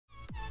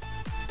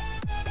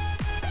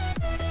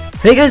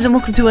Hey guys, and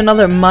welcome to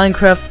another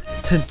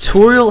Minecraft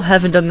tutorial.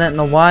 Haven't done that in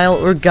a while,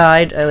 or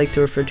guide. I like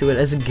to refer to it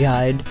as a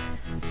guide.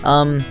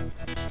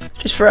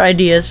 Just for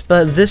ideas,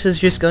 but this is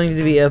just going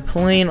to be a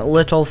plain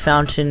little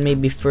fountain,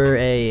 maybe for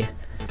a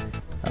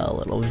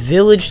little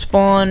village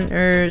spawn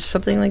or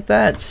something like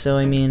that. So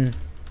I mean,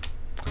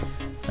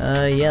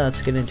 yeah,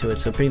 let's get into it.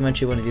 So pretty much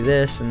you want to do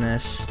this and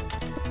this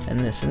and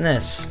this and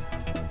this,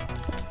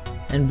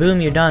 and boom,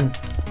 you're done.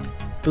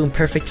 Boom,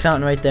 perfect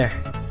fountain right there.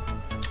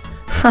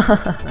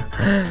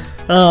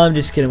 Oh, I'm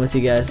just kidding with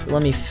you guys.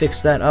 Let me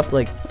fix that up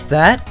like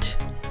that.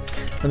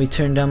 Let me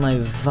turn down my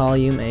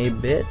volume a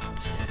bit.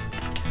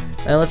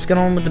 And let's get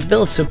on with the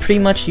build. So pretty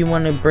much you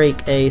want to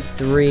break a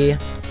 3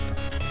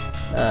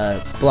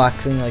 block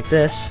thing like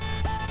this,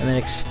 and then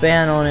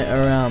expand on it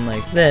around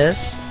like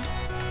this,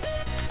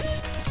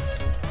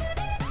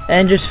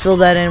 and just fill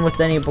that in with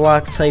any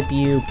block type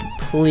you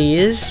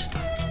please.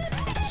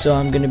 So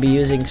I'm going to be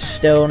using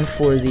stone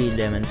for the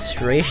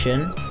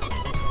demonstration.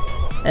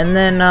 And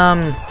then,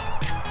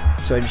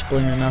 so I just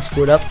blowing my mouse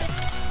cord up.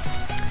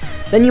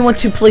 Then you want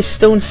to place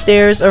stone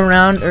stairs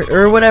around,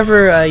 or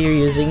whatever you're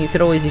using. You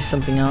could always use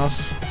something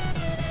else.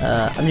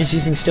 I'm just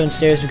using stone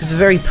stairs because they're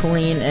very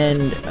plain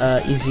and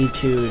easy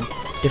to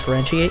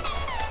differentiate.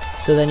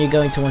 So then you're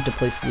going to want to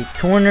place the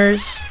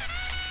corners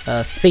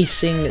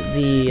facing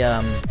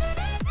the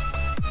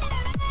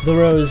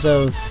rows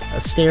of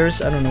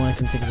stairs. I don't know why I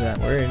can think of that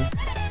word.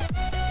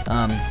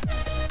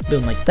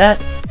 Boom, like that.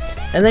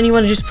 And then you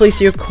want to just place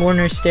your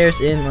corner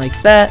stairs in like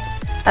that.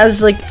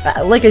 As like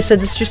I said,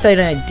 this is just an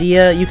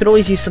idea. You could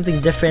always use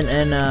something different,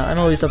 and I'm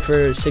always up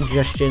for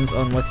suggestions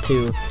on what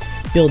to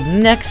build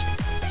next.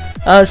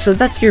 So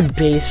that's your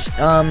base.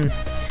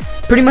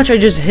 Pretty much I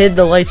just hid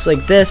the lights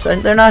like this,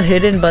 and they're not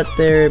hidden, but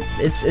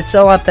it's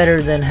a lot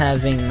better than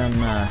having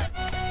them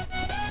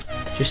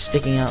just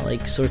sticking out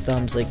like sore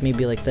thumbs, like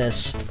maybe like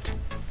this.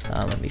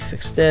 Let me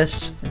fix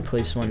this and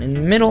place one in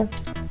the middle.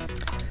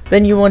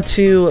 Then you want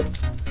to,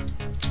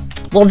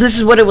 well, this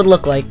is what it would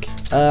look like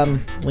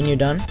when you're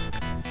done,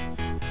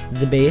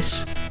 the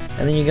base.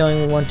 And then you're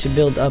going to want to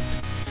build up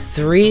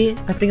 3,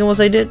 I think it was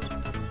I did.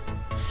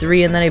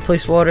 3, and then I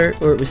placed water,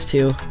 or it was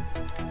 2.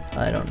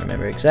 I don't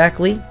remember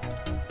exactly.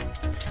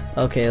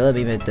 Okay, let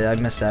me admit that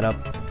I messed that up.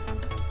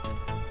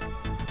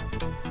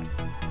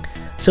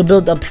 So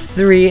build up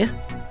 3,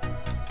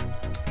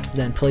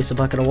 then place a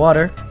bucket of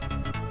water.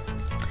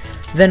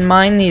 Then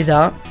mine these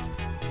out.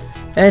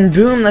 And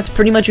boom, that's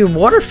pretty much your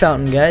water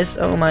fountain, guys.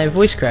 Oh, my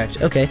voice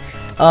cracked. Okay.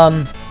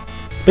 But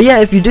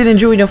yeah, if you did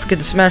enjoy, don't forget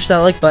to smash that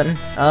like button.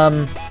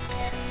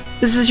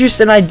 This is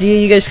just an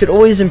idea. You guys could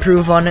always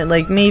improve on it.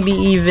 Like, maybe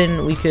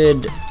even we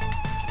could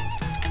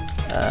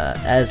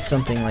add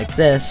something like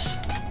this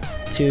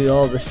to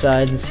all the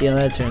sides and see how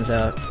that turns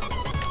out.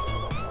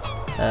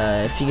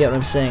 If you get what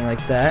I'm saying,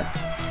 like that.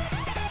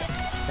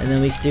 And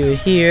then we could do it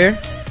here.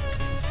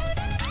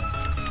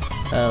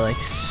 Like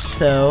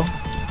so.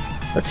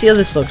 Let's see how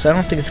this looks. I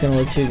don't think it's going to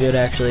look too good,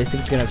 actually. I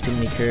think it's going to have too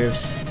many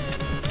curves.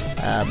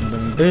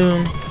 Boom,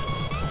 boom.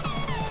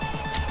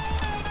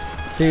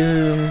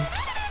 Boom.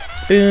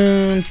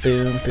 Boom,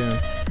 boom, boom.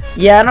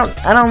 Yeah,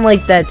 I don't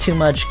like that too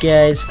much,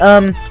 guys.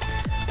 But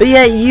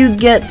yeah, you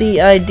get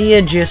the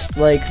idea, just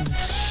like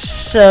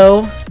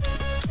so.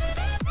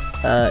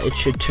 It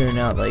should turn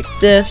out like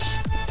this.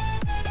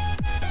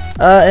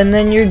 And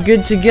then you're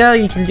good to go.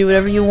 You can do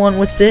whatever you want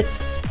with it.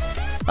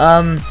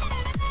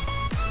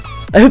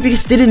 I hope you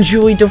guys did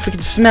enjoy. Don't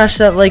forget to smash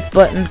that like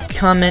button,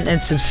 comment, and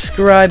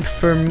subscribe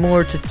for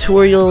more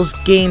tutorials,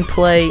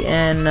 gameplay,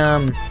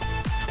 and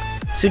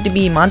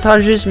soon-to-be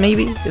montages,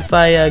 maybe, if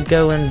I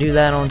go and do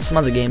that on some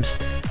other games.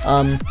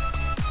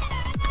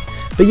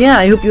 But yeah,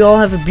 I hope you all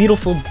have a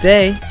beautiful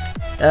day,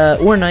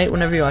 or night,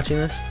 whenever you're watching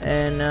this,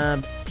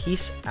 and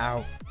peace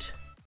out.